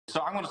So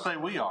I'm going to say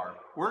we are.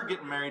 We're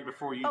getting married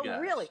before you guys. Oh,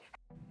 really?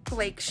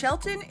 Blake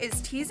Shelton is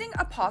teasing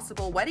a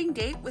possible wedding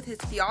date with his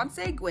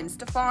fiancée Gwen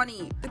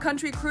Stefani. The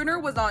country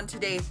crooner was on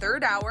Today's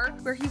Third Hour,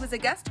 where he was a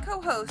guest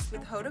co-host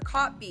with Hoda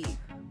Kotb,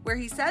 where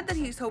he said that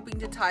he's hoping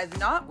to tie the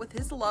knot with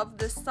his love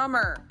this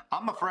summer.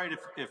 I'm afraid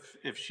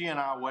if she and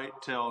I wait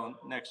till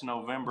next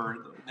November,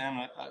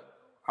 then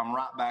I'm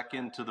right back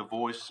into the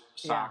voice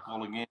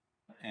cycle again,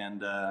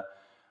 and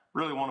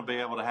really want to be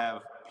able to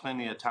have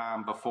plenty of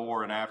time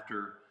before and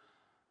after.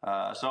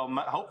 So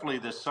hopefully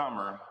this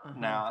summer.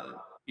 Now,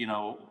 you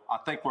know, I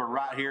think we're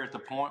right here at the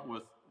point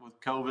with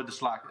COVID.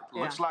 It's like it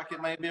looks like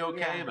it may be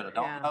okay, but I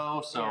don't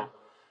know. So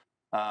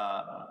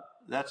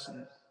that's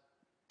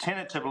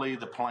tentatively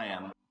the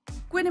plan.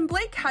 Gwen and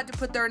Blake had to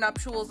put their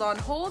nuptials on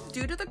hold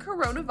due to the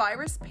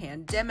coronavirus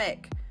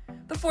pandemic.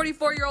 The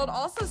 44-year-old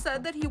also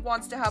said that he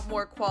wants to have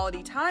more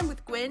quality time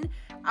with Gwen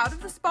out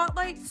of the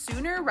spotlight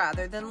sooner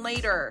rather than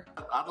later.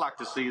 I'd like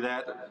to see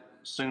that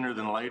sooner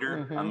than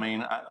later. I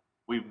mean,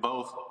 we've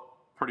both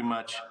pretty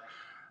much,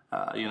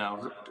 you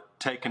know,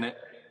 taken it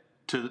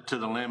to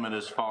the limit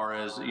as far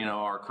as, you know,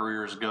 our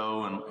careers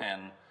go,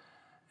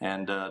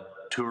 and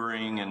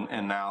touring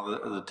and now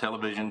the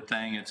television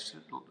thing. It's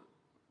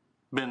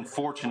been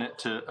fortunate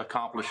to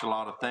accomplish a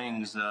lot of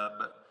things,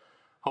 but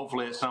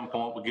hopefully at some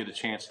point we'll get a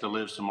chance to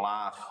live some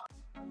life.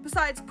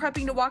 Besides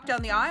prepping to walk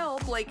down the aisle,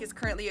 Blake is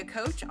currently a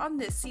coach on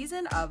this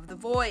season of The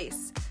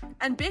Voice.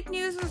 And big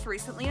news was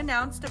recently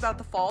announced about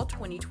the fall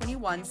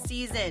 2021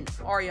 season.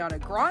 Ariana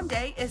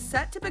Grande is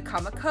set to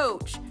become a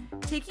coach,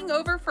 taking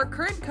over for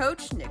current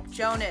coach Nick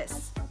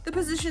Jonas. The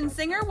position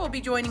singer will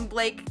be joining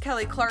Blake,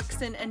 Kelly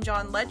Clarkson, and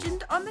John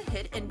Legend on the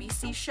hit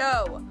NBC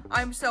show.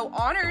 I'm so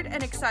honored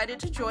and excited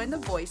to join the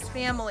Voice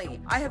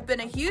family. I have been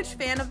a huge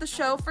fan of the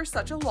show for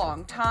such a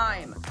long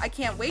time. I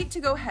can't wait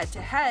to go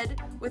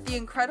head-to-head with the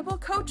incredible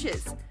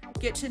coaches,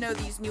 get to know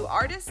these new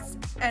artists,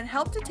 and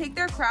help to take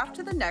their craft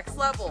to the next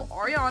level,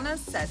 Ariana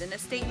said in a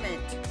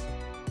statement.